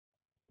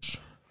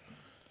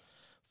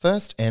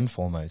First and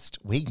foremost,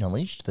 we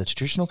acknowledge the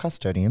traditional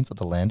custodians of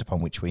the land upon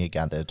which we are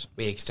gathered.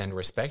 We extend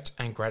respect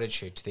and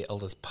gratitude to the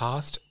elders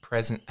past,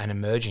 present and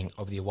emerging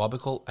of the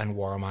Awabakal and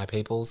Worimi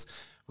peoples.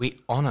 We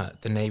honour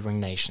the neighbouring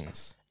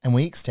nations. And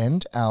we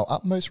extend our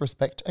utmost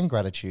respect and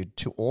gratitude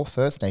to all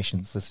First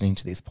Nations listening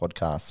to this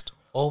podcast.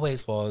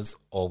 Always was,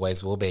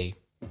 always will be.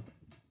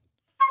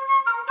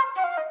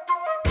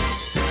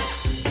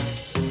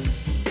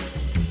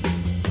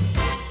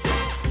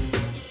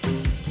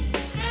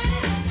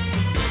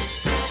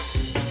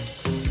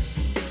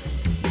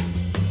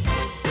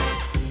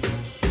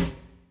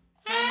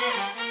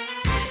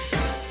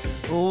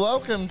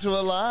 Welcome to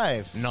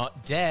Alive.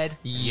 Not dead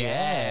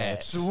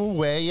yet.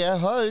 We're your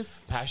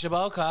hosts, Pasha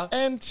Balka.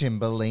 and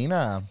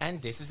Timberlina,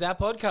 And this is our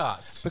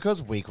podcast.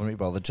 because we couldn't be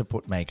bothered to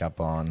put makeup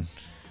on.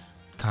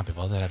 Can't be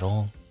bothered at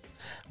all.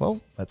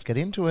 Well, let's get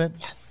into it.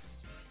 Yes.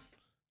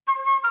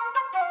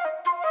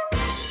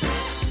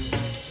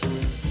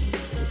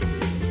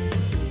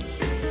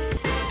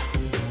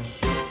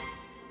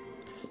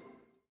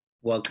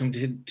 Welcome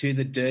to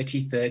the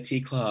Dirty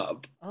 30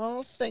 Club.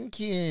 Oh,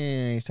 thank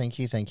you. Thank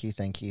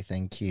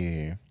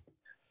you.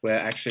 We're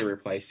actually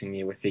replacing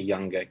you with a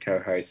younger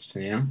co-host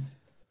now.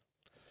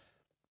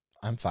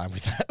 I'm fine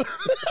with that.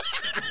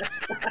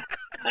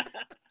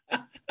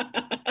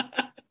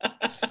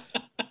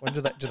 When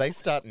do they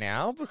start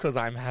now? Because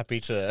I'm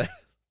happy to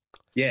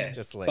Yeah.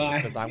 just leave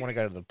bye. because I want to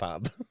go to the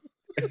pub.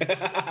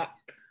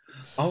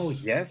 Oh,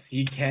 yes,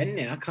 you can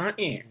now, can't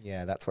you?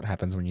 Yeah, that's what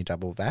happens when you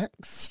double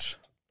vaxxed.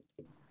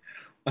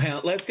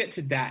 Well, let's get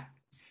to that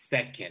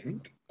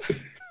second.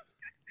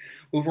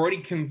 We've already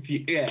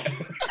confused. Yeah.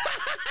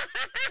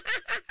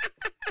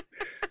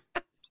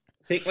 I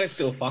think we're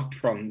still fucked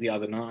from the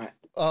other night.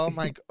 Oh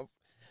my god.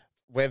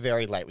 We're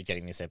very late with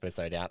getting this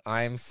episode out.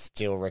 I'm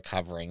still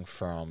recovering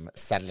from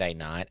Saturday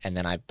night, and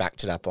then I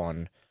backed it up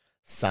on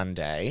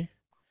Sunday.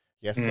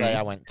 Yesterday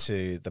I went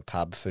to the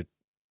pub for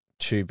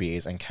 2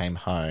 beers and came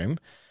home.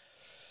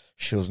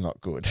 She was not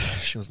good.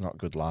 She was not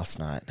good last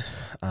night.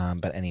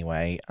 But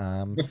anyway,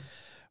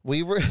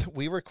 we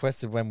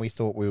requested when we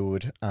thought we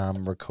would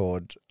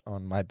record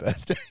on my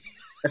birthday.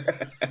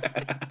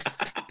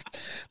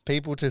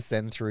 People to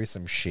send through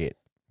some shit.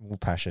 Well,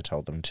 Pasha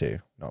told them to,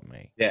 not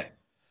me. Yeah.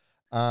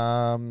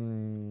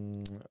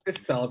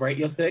 Just celebrate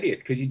your 30th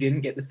because you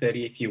didn't get the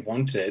 30th you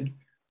wanted.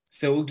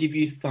 So we'll give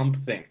you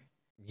something.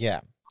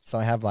 Yeah. So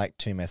I have like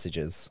 2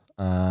 messages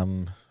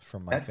from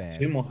my That's fans.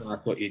 2 more than I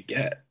thought you'd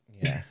get.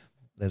 Yeah.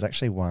 There's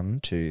actually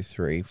 1, 2,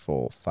 3,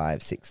 4,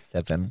 5, 6,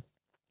 7.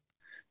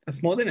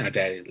 That's more than our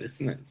daily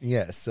listeners.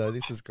 Yeah, so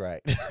this is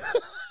great.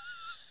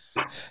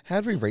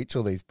 How did we reach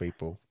all these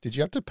people? Did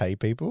you have to pay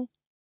people?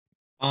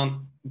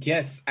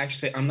 Yes,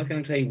 actually, I'm not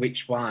going to tell you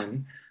which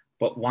one,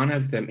 but one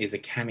of them is a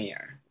cameo.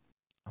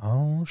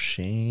 Oh,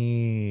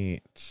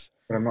 shit.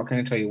 But I'm not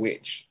going to tell you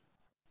which.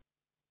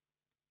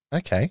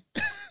 Okay.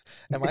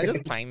 Am I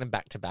just playing them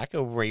back to back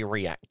or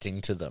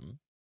reacting to them?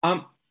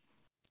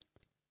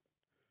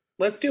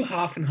 Let's do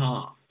half and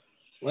half.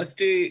 Let's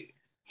do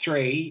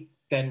 3,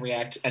 then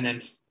react, and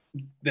then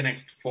the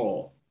next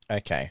 4.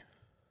 Okay.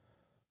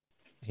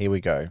 Here we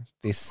go.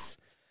 This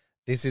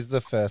is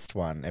the first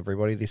one.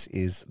 Everybody, this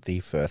is the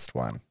first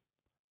one.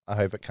 I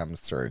hope it comes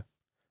through.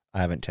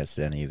 I haven't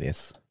tested any of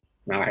this.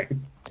 No.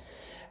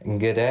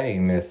 G'day,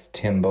 Miss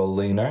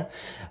Timberlina.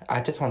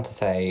 I just want to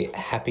say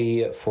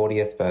happy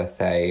 40th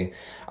birthday.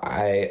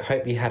 I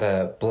hope you had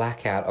a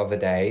blackout of a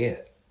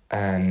day,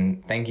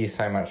 and thank you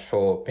so much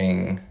for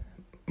being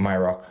my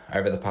rock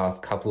over the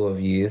past couple of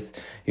years.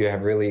 You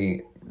have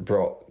really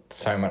brought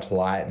so much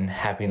light and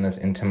happiness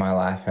into my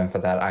life, and for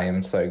that I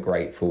am so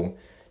grateful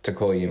to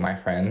call you my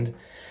friend.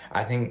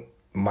 I think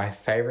my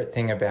favourite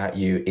thing about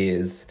you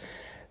is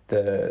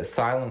the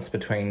silence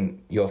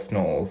between your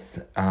snores.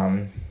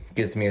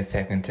 Gives me a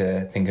second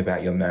to think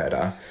about your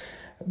murder.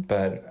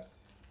 But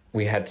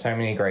we had so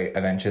many great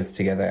adventures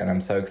together, and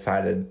I'm so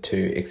excited to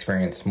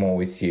experience more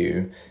with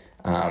you.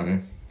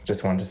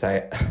 Just wanted to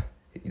say,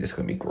 this is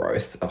going to be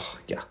gross. Oh,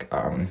 yuck.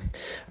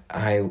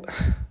 I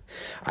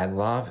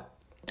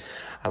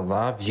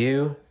love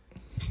you,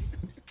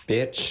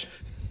 bitch.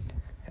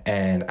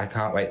 And I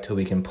can't wait till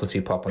we can pussy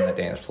pop on the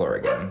dance floor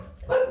again.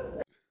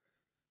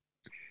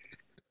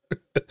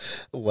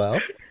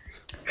 Well,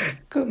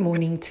 Good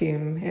morning,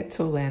 Tim. It's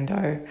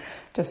Orlando.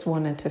 Just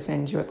wanted to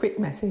send you a quick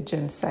message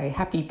and say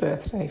happy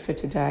birthday for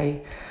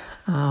today,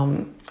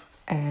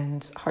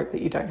 and hope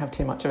that you don't have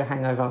too much of a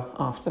hangover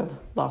after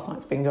last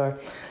night's bingo.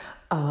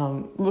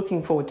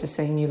 Looking forward to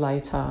seeing you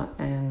later,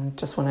 and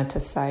just wanted to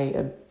say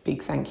a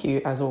big thank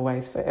you, as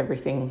always, for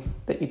everything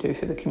that you do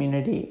for the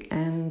community,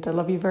 and I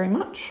love you very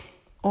much.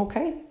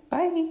 Okay,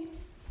 bye.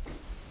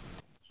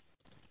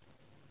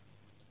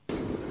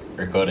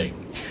 Recording.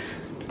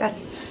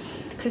 That's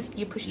because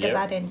you pushed Yep. a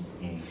button.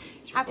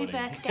 It's Happy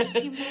recording.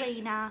 birthday,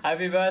 Timberlina.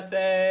 Happy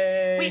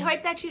birthday! We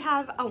hope that you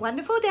have a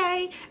wonderful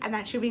day and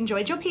that you've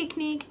enjoyed your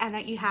picnic and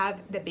that you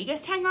have the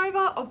biggest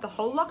hangover of the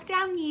whole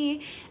lockdown year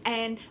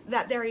and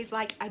that there is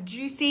like a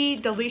juicy,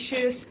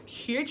 delicious,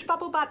 huge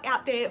bubble butt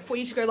out there for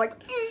you to go like,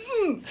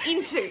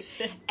 into.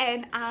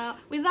 And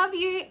we love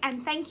you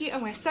and thank you,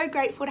 and we're so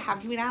grateful to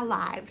have you in our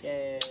lives.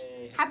 Yay.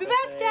 Happy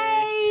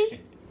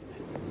birthday!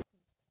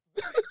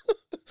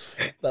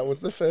 That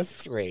was the first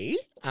three.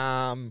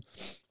 Hang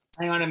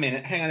on a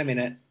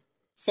minute.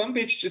 Some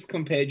bitch just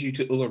compared you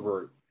to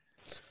Uluru.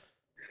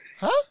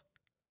 Huh?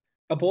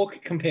 A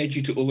bork compared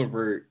you to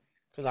Uluru.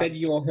 Said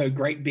you're her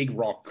great big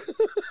rock.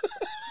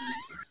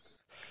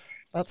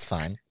 That's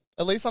fine.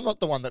 At least I'm not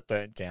the one that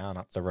burnt down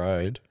up the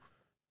road.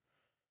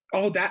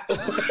 Oh, that.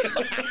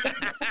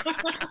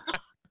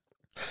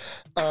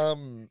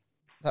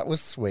 That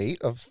was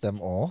sweet of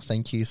them all.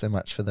 Thank you so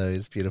much for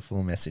those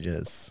beautiful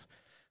messages.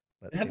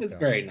 That was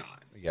very nice.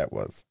 Yeah, it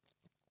was.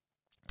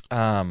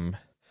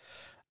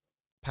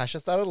 Pasha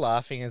started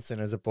laughing as soon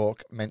as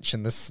Abork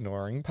mentioned the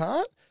snoring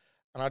part.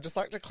 And I'd just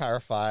like to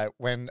clarify,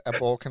 when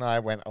Abork and I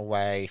went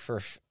away for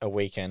a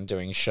weekend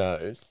doing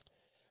shows,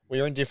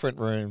 we were in different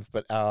rooms,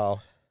 but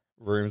our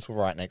rooms were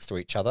right next to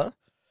each other.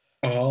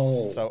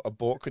 Oh. So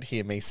Abork could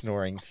hear me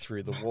snoring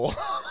through the wall.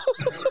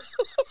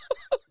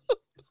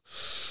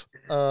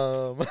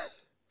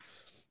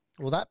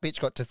 Well, that bitch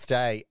got to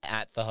stay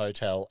at the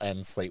hotel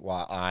and sleep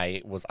while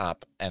I was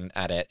up and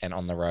at it and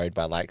on the road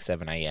by like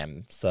 7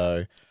 a.m.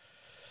 So,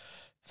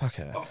 fuck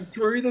her. Oh,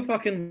 through the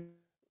fucking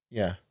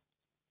Yeah.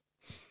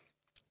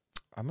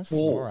 I'm a wall.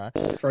 snorer.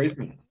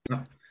 Frozen.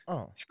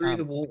 Oh. Through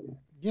the wall.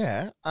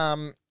 Yeah.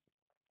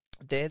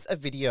 There's a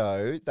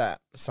video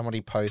that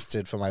somebody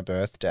posted for my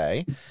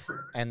birthday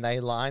and they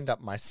lined up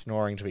my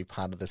snoring to be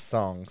part of the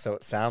song. So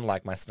it sounded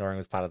like my snoring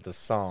was part of the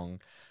song.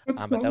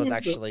 But that was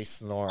actually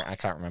snoring. I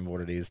can't remember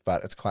what it is,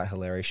 but it's quite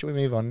hilarious. Should we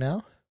move on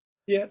now?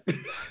 Yeah.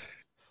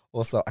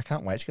 Also, I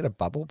can't wait to get a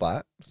bubble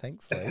butt.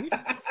 Thanks, Lee.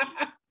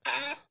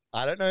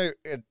 I don't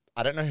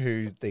know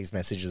who these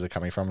messages are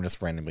coming from. I'm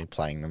just randomly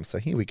playing them. So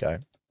here we go.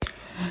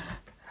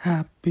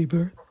 Happy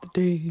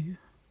birthday,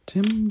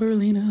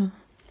 Timberlina.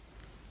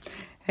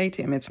 Hey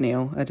Tim, it's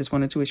Neil. I just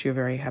wanted to wish you a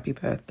very happy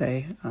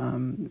birthday.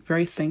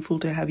 Very thankful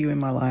to have you in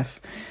my life.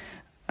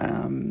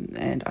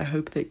 And I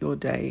hope that your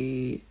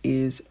day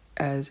is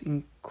as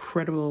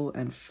incredible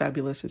and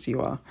fabulous as you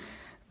are.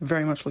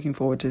 Very much looking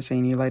forward to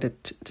seeing you later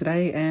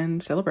today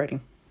and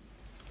celebrating.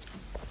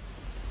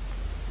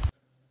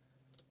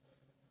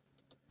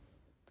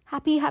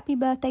 Happy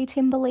birthday,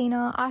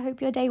 Timberlina. I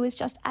hope your day was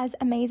just as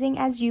amazing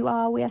as you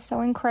are. We are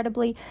so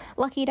incredibly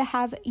lucky to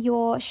have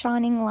your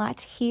shining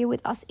light here with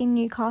us in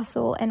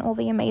Newcastle and all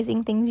the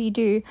amazing things you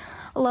do.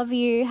 Love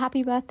you.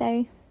 Happy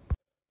birthday.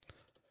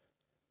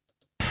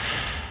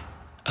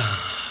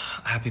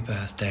 Happy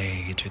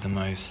birthday to the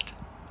most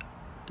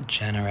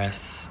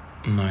generous,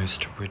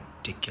 most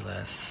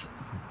ridiculous,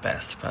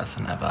 best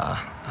person ever.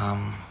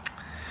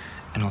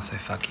 And also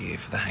fuck you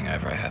for the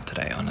hangover I have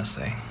today,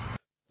 honestly.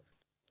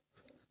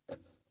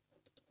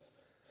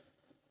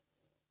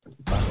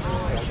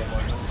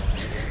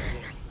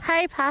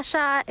 Hey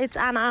Pasha, it's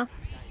Anna.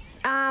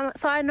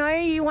 So I know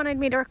you wanted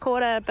me to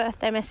record a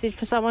birthday message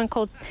for someone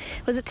called,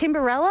 was it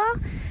Timberella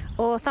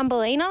or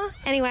Thumbelina?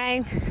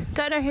 Anyway,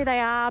 don't know who they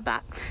are,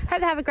 but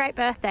hope they have a great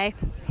birthday.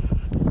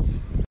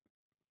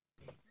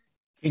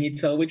 Can you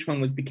tell which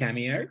one was the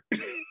cameo?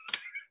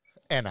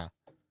 Anna.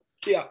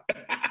 Yeah.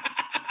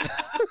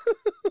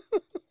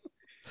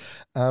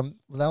 They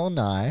were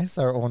nice.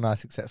 They were all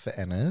nice except for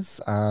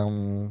Anna's.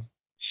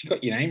 She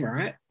got your name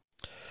right.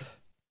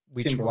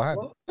 Which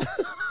one?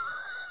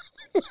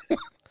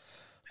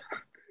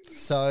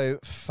 So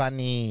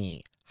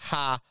funny.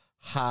 Ha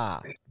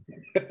ha.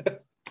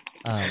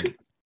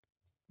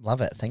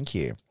 Love it. Thank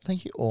you.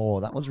 Thank you all.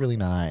 That was really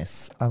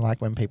nice. I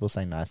like when people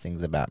say nice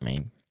things about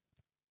me.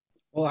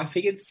 Well, I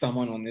figured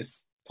someone on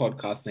this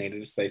podcast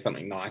needed to say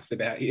something nice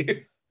about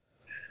you.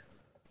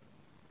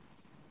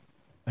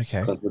 Okay.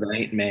 Because it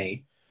ain't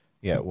me.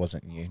 Yeah, it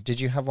wasn't you. Did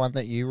you have one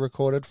that you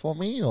recorded for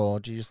me, or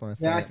do you just want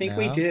to say Yeah, I it think now?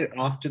 we did it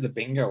after the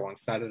bingo on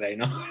Saturday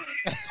night.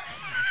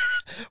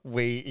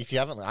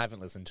 I haven't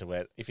listened to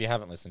it. If you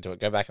haven't listened to it,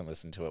 go back and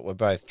listen to it. We're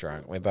both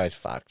drunk. We're both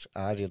fucked.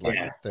 I did like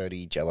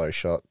 30 Jello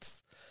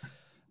shots.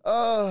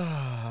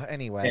 Oh,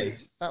 anyway,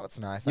 that was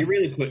nice. You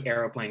really put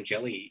aeroplane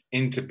jelly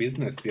into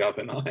business the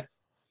other night.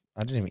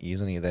 I didn't even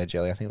use any of their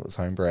jelly. I think it was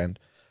home brand.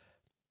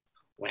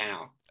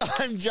 Wow.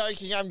 I'm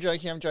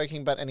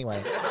joking. But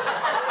anyway.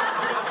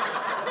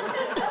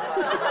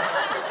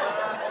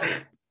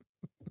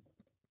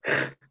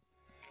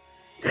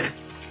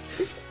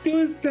 Do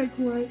a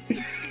segue.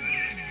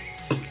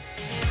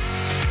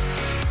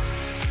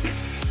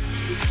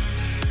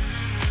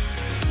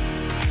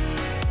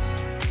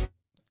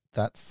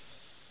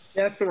 That's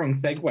the wrong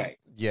segue.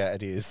 Yeah,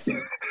 it is.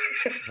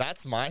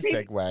 That's my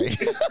segue.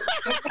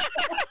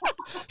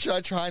 Should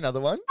I try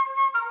another one?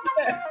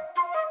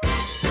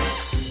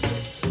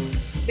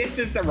 This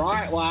is the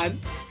right one.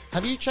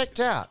 Have you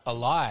checked out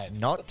Alive?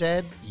 Not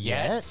Dead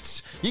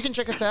Yet? You can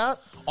check us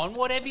out on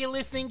whatever you're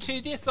listening to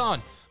this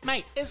on.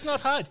 Mate, it's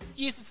not hard.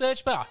 Use the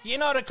search bar. You're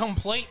not a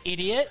complete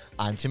idiot.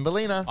 I'm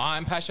Timberlina.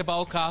 I'm Pasha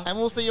Bolka. And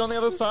we'll see you on the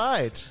other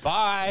side.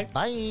 Bye.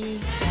 Bye.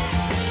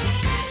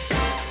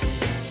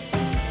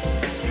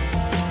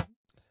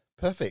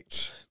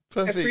 Perfect.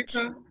 Perfect.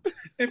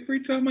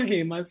 Every time I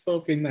hear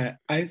myself in that,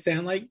 I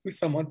sound like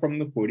someone from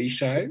the Footy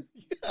Show.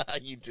 Yeah,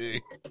 you do.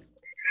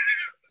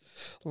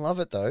 Love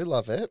it though.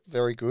 Love it.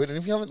 Very good. And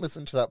if you haven't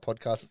listened to that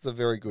podcast, it's a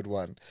very good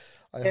one.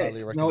 I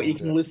highly recommend know what you it.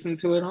 can listen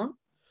to it on?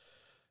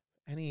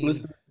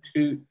 Listen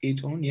to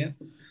it on, yes.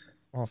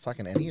 Oh,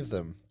 fucking any of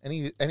them.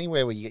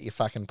 Anywhere where you get your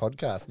fucking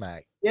podcast,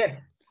 mate. Yeah,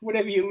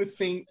 whatever you're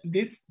listening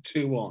this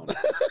to on.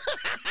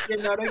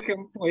 You're not a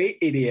complete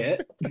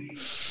idiot.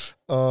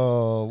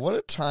 Oh, what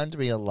a time to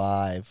be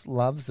alive.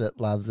 Loves it,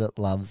 loves it,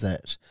 loves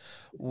it.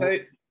 So,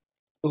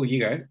 oh, you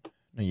go.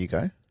 No, you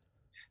go.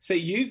 So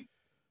you're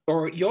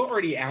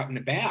already out and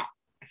about.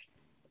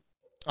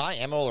 I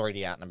am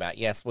already out and about.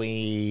 Yes,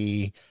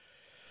 I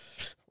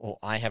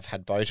have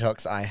had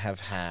Botox. I have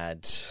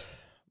had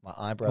my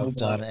eyebrows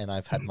done, and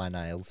I've had my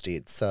nails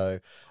did. So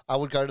I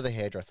would go to the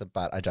hairdresser,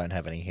 but I don't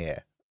have any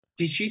hair.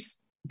 Did you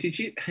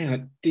hang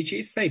on? Did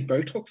you say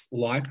Botox,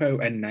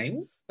 lipo, and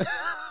nails?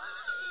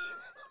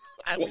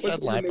 I wish I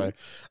had lipo.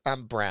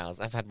 Brows.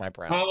 I've had my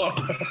brows. Oh.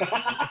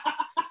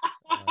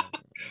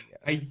 Yes.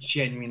 I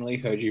genuinely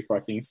heard you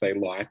fucking say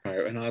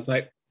lipo, and I was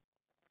like,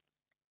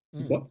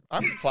 what?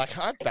 I've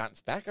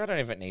bounced back. I don't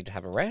even need to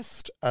have a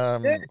rest.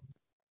 Yeah.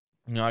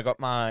 I got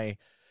my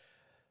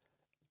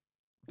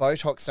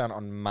Botox done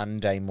on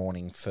Monday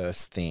morning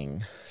first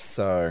thing.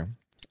 So,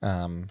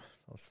 it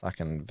was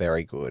fucking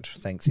very good.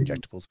 Thanks,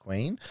 Injectables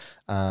Queen.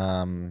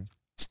 I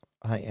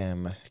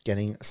am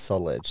getting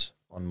solid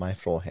on my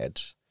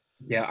forehead.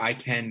 Yeah, I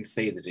can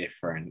see the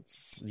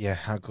difference. Yeah,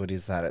 how good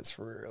is that? It's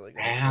really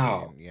good.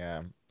 Wow.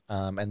 Yeah.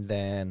 And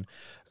then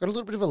I got a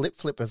little bit of a lip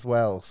flip as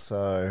well.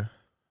 So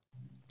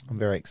I'm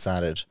very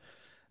excited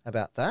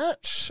about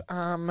that.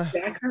 Yeah,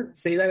 I can't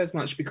see that as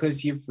much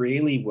because you've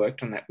really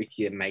worked on that with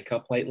your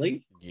makeup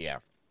lately. Yeah.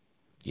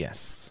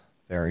 Yes.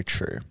 Very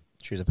true.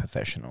 She's a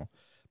professional.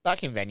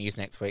 Back in venues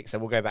next week, so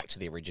we'll go back to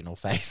the original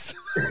face.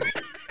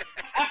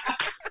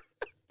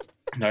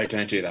 No,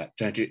 don't do that.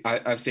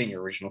 I've seen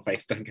your original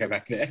face. Don't go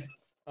back there.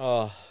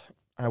 Oh,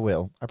 I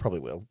will. I probably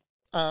will.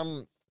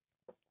 Well,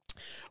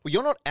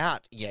 you're not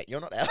out yet. You're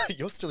not out.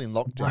 You're still in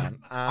lockdown.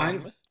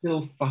 I'm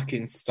still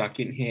fucking stuck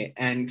in here.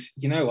 And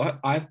you know what?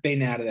 I've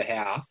been out of the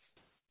house.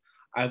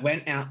 I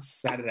went out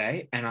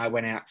Saturday and I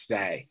went out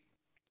today.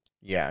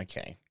 Yeah,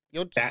 okay.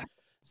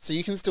 So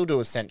you can still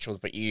do essentials,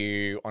 but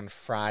on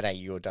Friday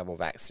you're double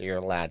vax, so you're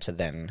allowed to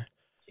then.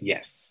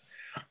 Yes.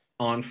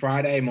 On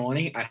Friday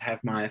morning, I have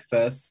my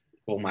second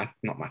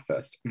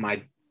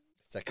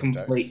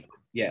complete dose.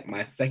 Yeah,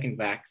 my second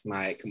vax,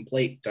 my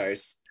complete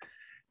dose.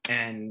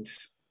 And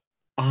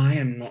I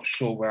am not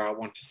sure where I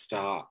want to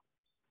start.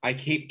 I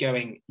keep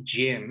going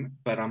gym,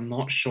 but I'm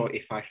not sure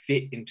if I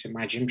fit into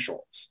my gym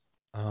shorts.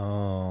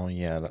 Oh,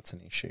 yeah, that's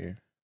an issue.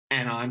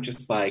 And I'm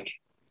just like,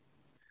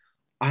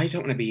 I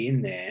don't want to be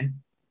in there.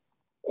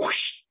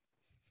 Whoosh.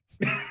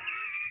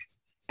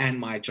 And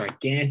my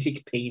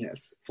gigantic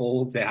penis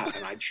falls out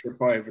and I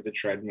trip over the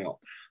treadmill.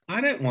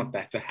 I don't want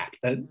that to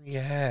happen.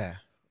 Yeah.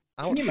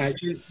 Can you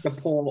imagine the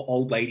poor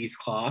old ladies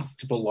class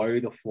to below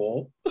the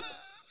floor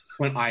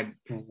when I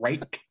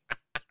break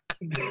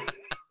the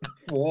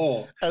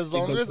floor? As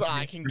long as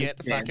I can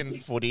get fucking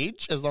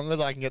footage,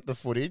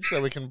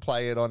 so we can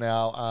play it on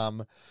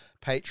our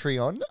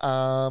Patreon,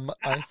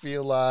 I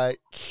feel like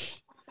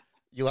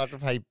you'll have to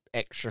pay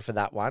extra for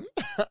that one.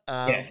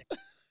 Yeah.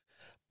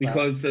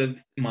 Because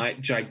of my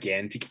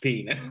gigantic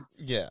penis.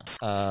 Yeah.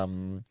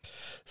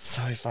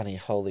 So funny.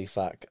 Holy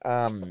fuck.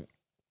 I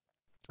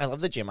love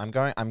the gym. I'm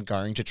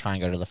going to try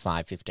and go to the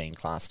 5:15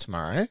 class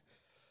tomorrow.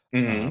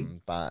 Mm-hmm.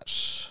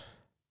 But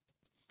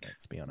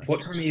let's be honest.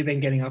 What time have you been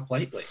getting up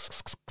lately?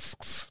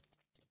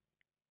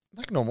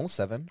 Like normal,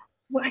 7.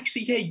 Well,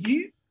 actually,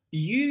 yeah,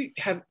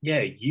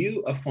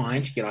 you are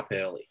fine to get up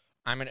early.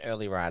 I'm an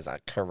early riser,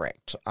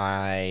 correct.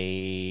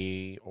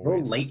 You're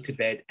late to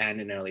bed and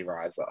an early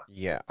riser.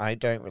 Yeah, I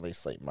don't really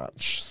sleep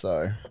much,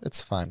 so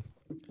it's fine.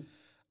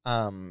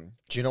 Do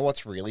you know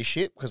what's really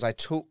shit? Because I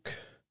took,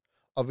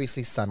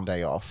 obviously,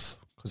 Sunday off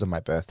because of my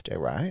birthday,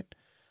 right?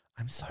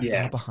 I'm so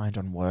far behind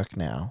on work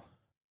now.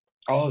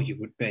 Oh, you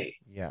would be.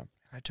 Yeah.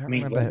 I don't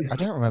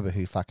remember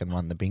who fucking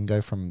won the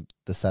bingo from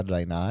the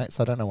Saturday night,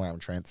 so I don't know where I'm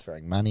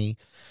transferring money.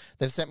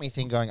 They've sent me a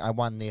thing going, I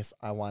won this,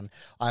 I won.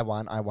 I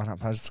don't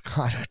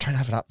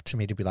have it up to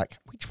me to be like,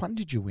 which one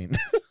did you win?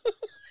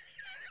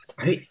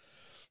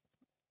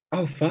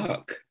 Oh,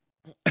 fuck.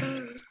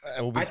 It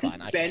will be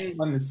fine. Ben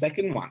won the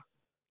second one.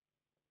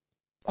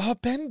 Oh,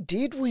 Ben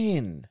did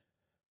win.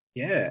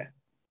 Yeah.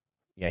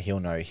 Yeah,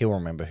 he'll know. He'll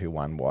remember who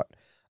won what.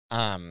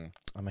 I'll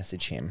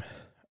message him.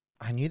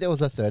 I knew there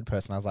was a third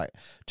person. I was like,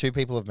 2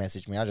 people have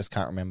messaged me. I just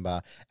can't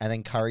remember. And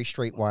then Curry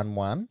Street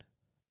won.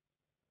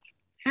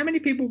 How many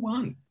people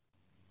won?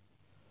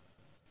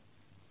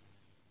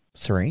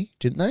 3,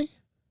 didn't they?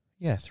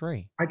 Yeah,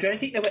 3. I don't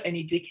think there were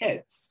any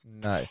dickheads.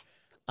 No.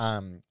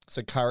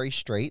 So Curry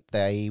Street,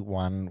 they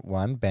won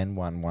 1, Ben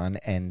won 1,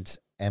 and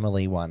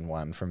Emily won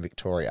 1 from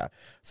Victoria.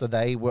 So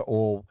they were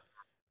all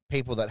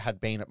people that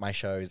had been at my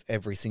shows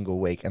every single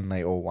week, and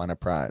they all won a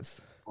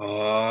prize.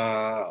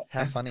 Oh,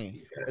 How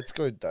funny. It's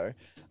good though.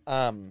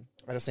 I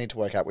just need to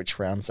work out which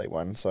rounds they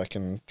won so I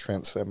can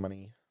transfer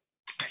money.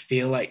 I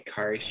feel like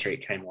Curry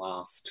Street came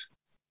last.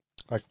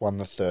 Like won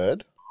the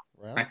third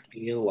round? I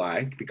feel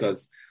like,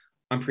 because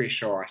I'm pretty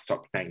sure I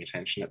stopped paying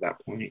attention at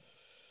that point.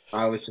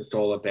 I was just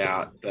all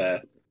about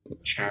the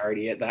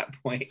charity at that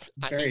point.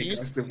 Very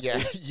aggressive.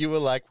 Yeah, you were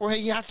like, well,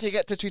 you have to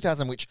get to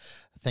 2,000, which,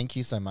 thank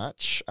you so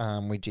much.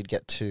 We did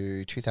get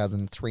to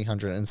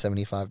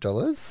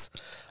 $2,375.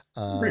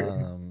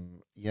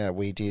 Yeah,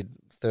 we did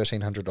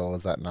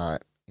 $1,300 that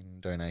night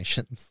in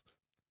donations.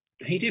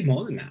 He did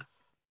more than that.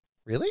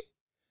 Really?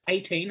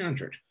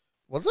 1,800.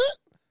 Was it?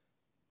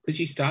 Because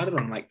you started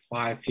on like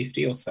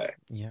 550 or so.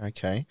 Yeah,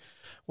 okay.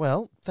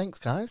 Well, thanks,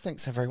 guys.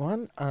 Thanks,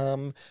 everyone.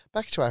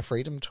 Back to our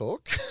freedom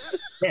talk.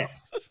 Yeah.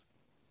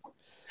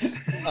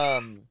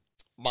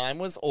 Mine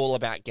was all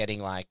about getting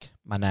like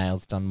my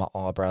nails done, my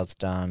eyebrows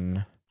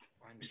done.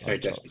 I'm so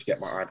desperate to get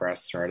my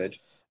eyebrows threaded.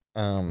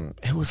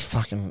 It was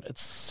fucking,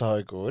 it's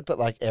so good. But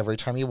like every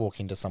time you walk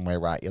into somewhere,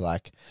 right, you're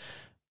like,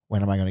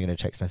 when am I going to get a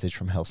text message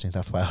from Health New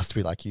South Wales to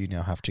be like, you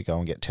now have to go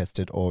and get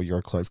tested or you're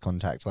a close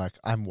contact? Like,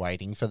 I'm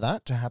waiting for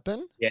that to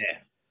happen. Yeah.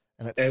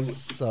 And it's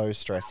so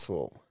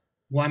stressful.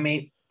 Well, I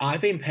mean,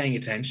 I've been paying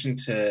attention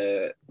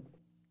to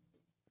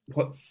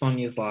what's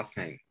Sonia's last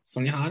name?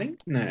 Sonia Harding?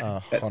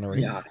 No. that's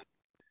Honorary. Sonia Harding.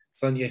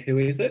 Sonia, who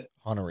is it?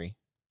 Honorary.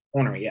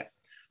 Honorary, yeah.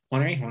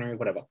 Honorary,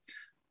 whatever.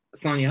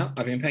 Sonia,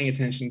 I've been paying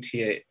attention to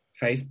your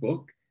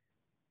Facebook,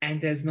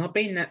 and there's not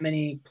been that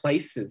many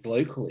places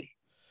locally.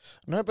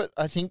 No, but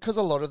I think because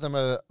a lot of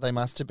them they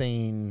must have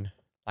been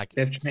like...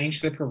 They've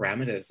changed the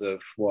parameters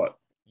of what...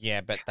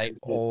 Yeah, but they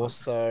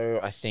also,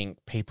 I think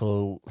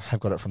people have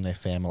got it from their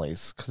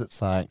families because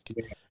it's like,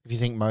 if you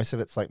think most of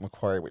it's like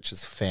Macquarie, which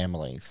is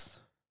families.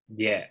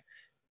 Yeah.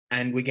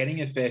 And we're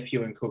getting a fair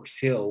few in Cooks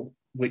Hill,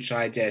 which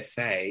I dare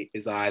say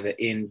is either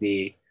in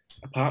the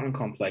apartment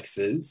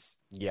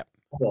complexes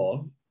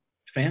or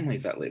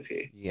families that live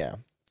here. Yeah.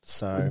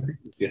 So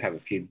you have a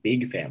few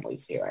big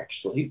families here,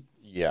 actually.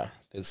 Yeah,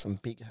 there's some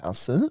big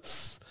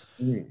houses.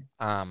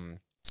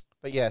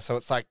 But yeah, so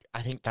it's like,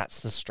 I think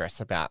that's the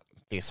stress about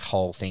this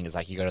whole thing is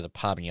like you go to the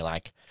pub and you're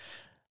like,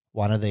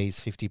 one of these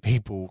 50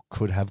 people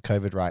could have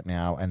COVID right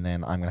now and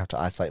then I'm going to have to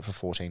isolate for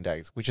 14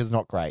 days, which is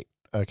not great.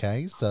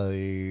 Okay, so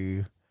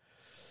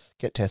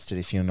get tested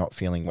if you're not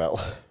feeling well.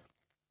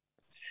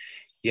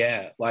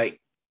 Yeah,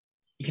 like,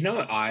 you know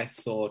what I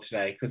saw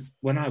today? Because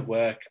when I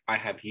work, I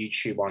have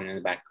YouTube on in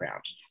the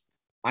background.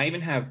 I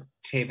even have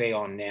TV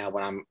on now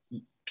when I'm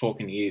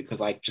talking to you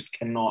because I just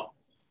cannot.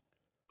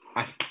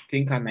 I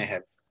think I may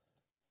have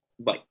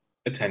like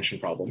attention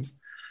problems,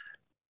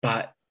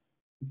 but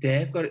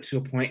they've got it to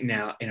a point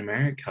now in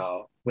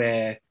America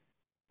where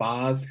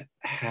bars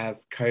have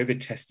COVID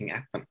testing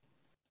at them.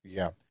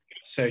 Yeah.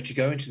 So to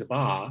go into the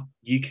bar,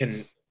 you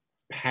can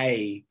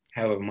pay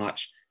however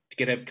much to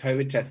get a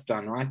COVID test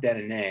done right then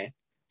and there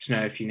to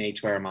know if you need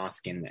to wear a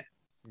mask in there.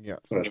 Yeah.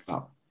 Sort of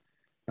stuff.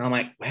 And I'm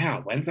like,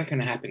 wow, when's that going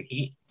to happen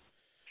here?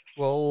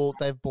 Well,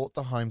 they've bought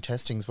the home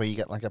testings where you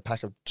get like a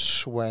pack of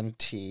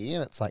 20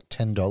 and it's like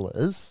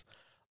 $10.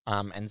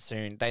 And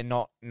soon they're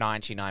not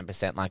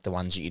 99% like the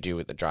ones that you do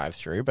with the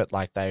drive-through, but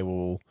like they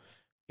will,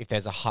 if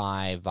there's a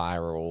high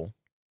viral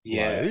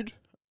load,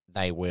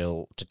 they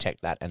will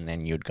detect that and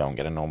then you'd go and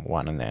get a normal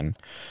one and then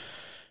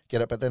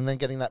get it. But then they're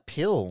getting that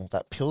pill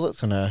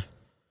that's going to...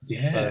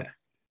 Yeah. So,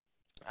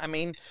 I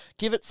mean,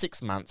 give it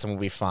 6 months and we'll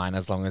be fine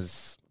as long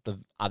as the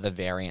other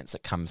variants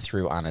that come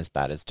through aren't as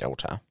bad as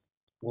Delta.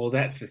 Well,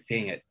 that's the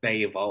thing.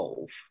 They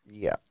evolve.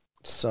 Yeah.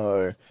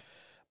 So,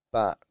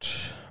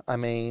 but, I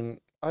mean,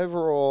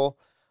 overall,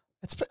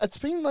 it's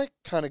been, like,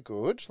 kind of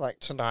good. Like,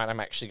 tonight I'm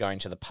actually going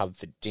to the pub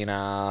for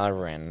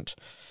dinner and,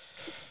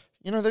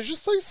 you know, there's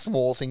just those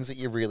small things that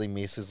you really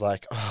miss is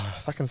like, oh,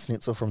 fucking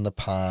schnitzel from the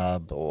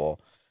pub or...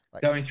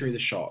 like going through the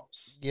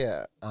shops.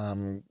 Yeah.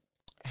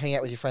 Hang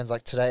out with your friends.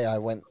 Like, today I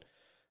went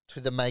to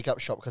the makeup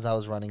shop because I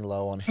was running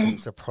low on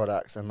heaps of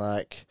products and,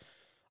 like...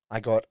 I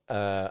got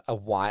a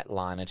white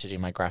liner to do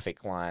my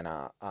graphic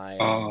liner.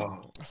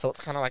 So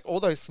it's kind of like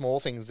all those small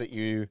things that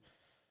you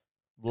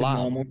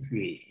love.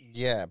 Normalcy.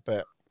 Yeah,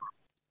 but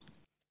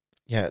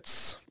yeah,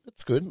 it's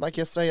good. Like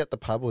yesterday at the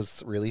pub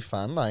was really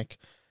fun. Like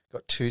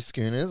got 2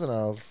 schooners and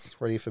I was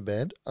ready for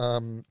bed.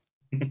 After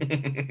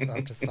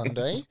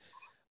Sunday.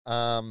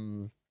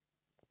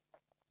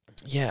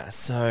 Yeah,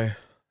 so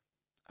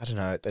I don't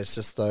know. There's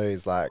just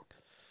those like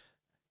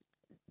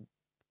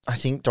I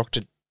think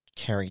Dr.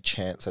 Kerry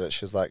Chant said it.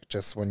 She's like,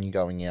 just when you're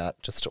going out,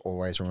 just to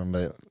always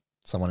remember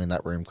someone in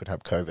that room could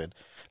have COVID. And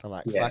I'm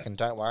like, fucking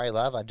don't worry,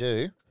 love, I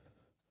do.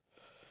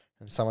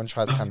 And if someone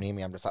tries to come near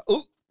me, I'm just like,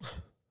 ooh.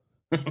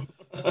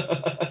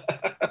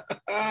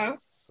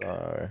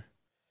 So,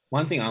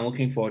 one thing I'm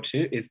looking forward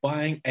to is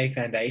buying a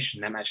foundation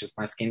that matches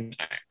my skin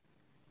tone.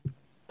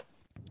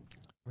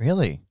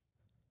 Really?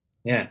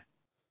 Yeah.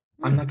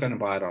 I'm not going to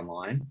buy it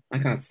online. I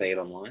can't see it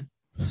online.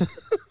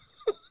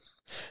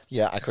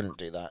 Yeah, I couldn't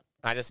do that.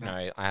 I just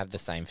know I have the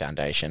same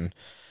foundation.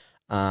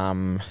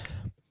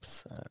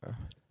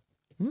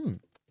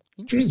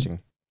 Interesting.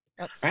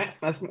 All right,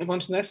 let's move on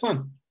to the next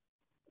one.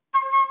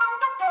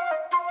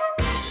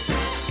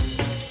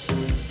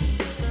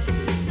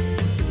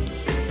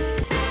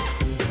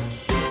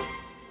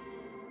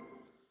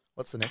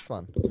 What's the next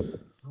one?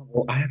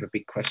 Well, I have a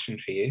big question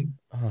for you.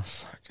 Oh,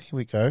 fuck. Here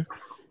we go.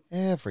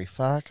 Every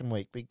fucking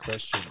week, big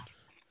question.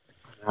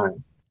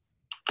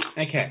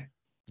 Okay.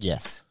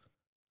 Yes.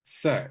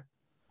 So,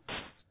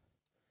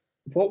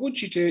 what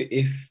would you do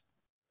if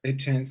it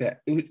turns out...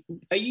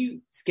 Are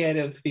you scared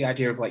of the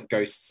idea of, like,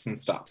 ghosts and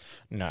stuff?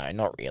 No,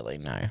 not really,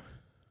 no.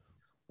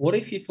 What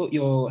if you thought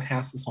your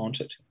house was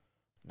haunted?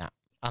 No.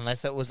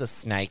 Unless it was a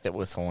snake that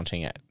was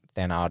haunting it,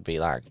 then I'd be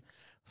like,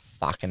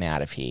 fucking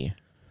out of here.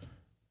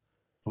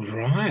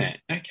 Right,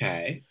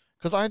 okay.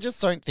 Because I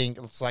just don't think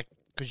it's like...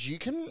 Because you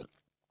can...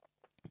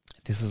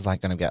 This is,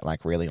 like, going to get,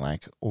 like, really,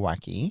 like,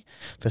 wacky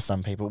for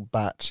some people.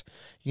 But,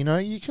 you know,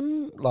 you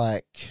can,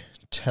 like,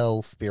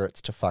 tell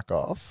spirits to fuck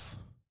off.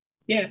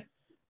 Yeah.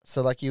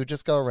 So, like, you would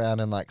just go around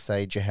and, like,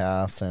 sage your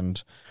house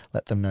and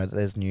let them know that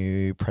there's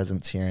new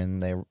presence here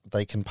and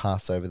they can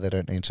pass over. They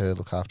don't need to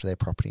look after their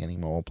property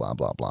anymore, blah,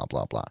 blah, blah,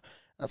 blah, blah.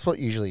 That's what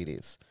usually it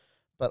is.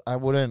 But I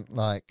wouldn't,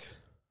 like,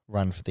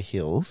 run for the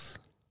hills.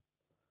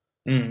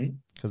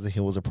 Because the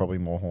hills are probably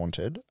more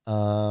haunted.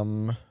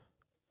 You're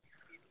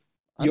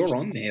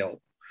on the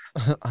hill.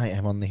 I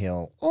am on the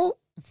hill. Oh.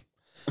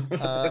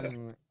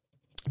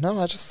 No,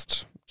 I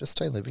just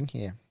stay living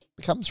here.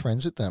 Becomes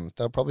friends with them.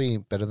 They're probably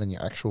better than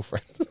your actual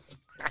friends.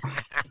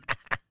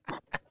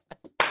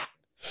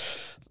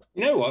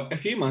 You know what? A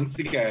few months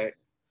ago,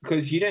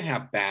 because you know how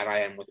bad I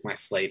am with my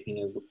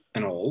sleeping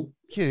and all.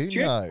 You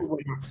know.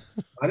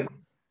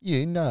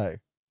 You know.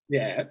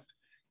 Yeah.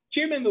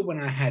 Do you remember when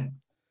I had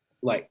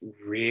like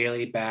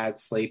really bad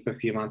sleep a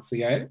few months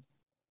ago?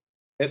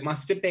 It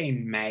must have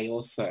been May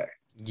or so.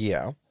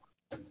 Yeah.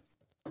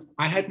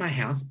 I had my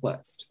house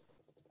blessed.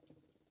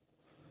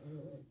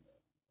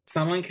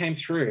 Someone came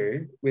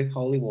through with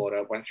holy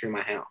water, went through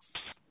my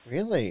house.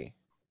 Really?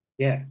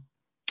 Yeah.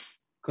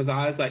 Because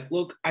I was like,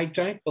 look, I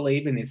don't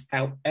believe in this.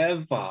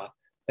 However,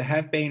 there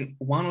have been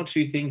one or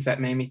two things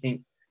that made me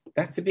think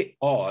that's a bit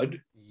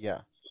odd.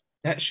 Yeah.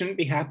 That shouldn't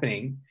be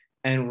happening.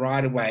 And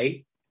right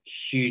away,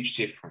 huge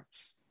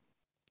difference.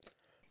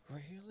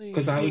 Really?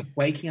 Because I was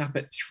waking up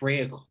at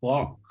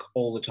 3:00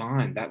 all the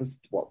time. That was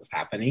what was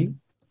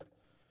happening.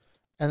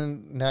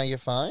 And now you're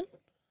fine?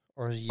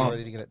 Or are you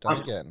ready to get it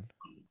done again?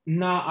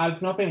 No,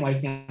 I've not been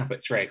waking up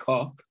at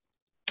 3:00.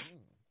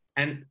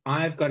 And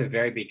I've got a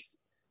very big...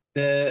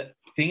 The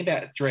thing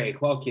about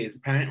 3:00 is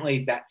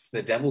apparently that's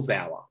the devil's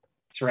hour,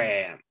 3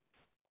 a.m.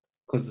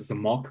 Because it's a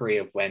mockery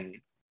of when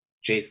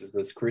Jesus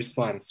was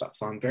crucified and stuff.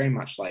 So I'm very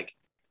much like,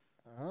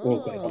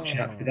 well, got to watch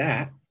out for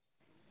that.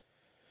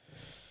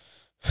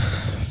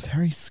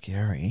 Very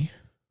scary.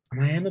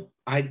 And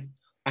I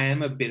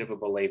am a bit of a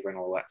believer in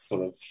all that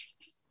sort of...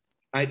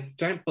 I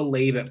don't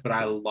believe it, but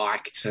I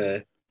like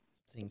to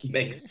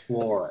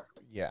explore it.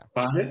 Yeah.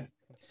 Pardon?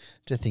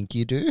 To think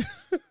you do?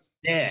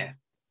 Yeah.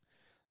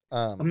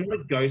 I'm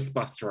not a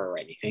Ghostbuster or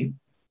anything.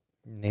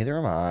 Neither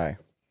am I.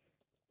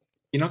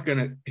 You're not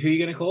gonna... Who are you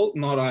gonna call?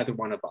 Not either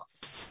one of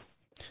us.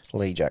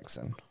 Lee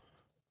Jackson.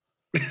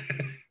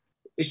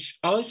 She's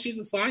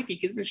a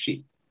psychic, isn't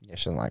she? Yeah,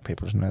 she doesn't like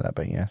people to know that,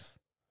 but yes.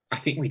 I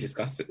think we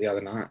discussed it the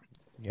other night.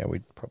 Yeah, we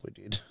probably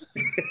did.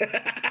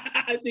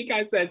 I think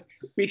I said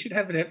we should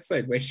have an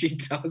episode where she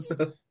does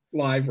a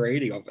live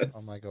reading of us.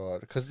 Oh my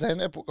God. Because then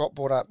it got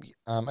brought up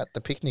at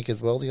the picnic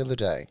as well the other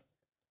day.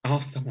 Oh,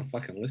 someone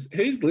fucking listen.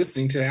 Who's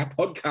listening to our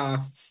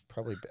podcasts?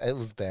 Probably, it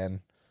was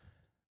Ben.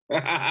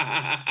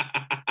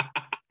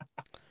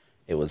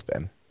 It was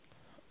Ben.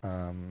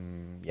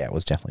 Yeah, it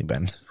was definitely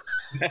Ben.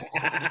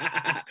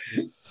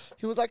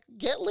 He was like,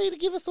 get Lee to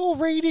give us all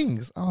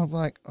readings. I was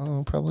like,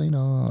 oh, probably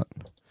not.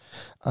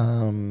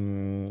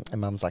 And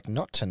Mum's like,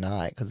 not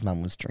tonight, because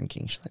Mum was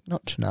drinking. She's like,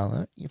 not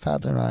tonight. Your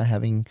father and I are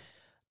having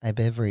a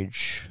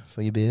beverage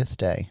for your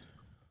birthday.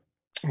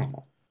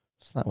 Oh.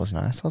 So that was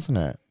nice, wasn't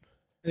it?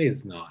 It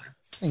is nice.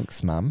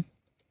 Thanks, Mum.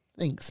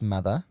 Thanks,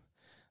 Mother.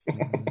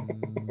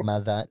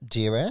 Mother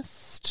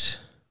dearest.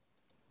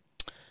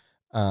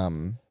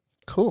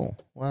 Cool.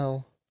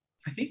 Well,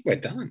 I think we're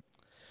done.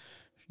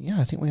 Yeah,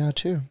 I think we are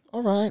too.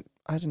 All right.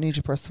 I didn't need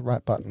to press the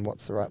right button.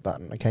 What's the right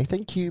button? Okay,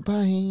 thank you.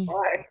 Bye.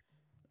 Bye.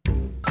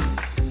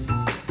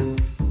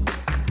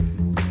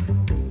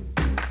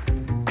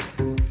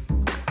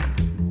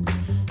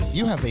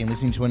 You have been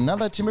listening to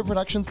another Timber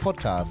Productions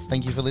podcast.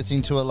 Thank you for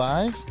listening to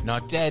Alive.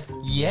 Not dead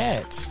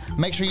yet.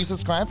 Make sure you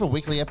subscribe for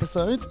weekly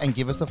episodes and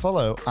give us a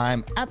follow.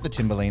 I'm at the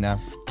Timberlina.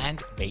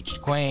 and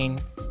Beached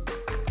Queen.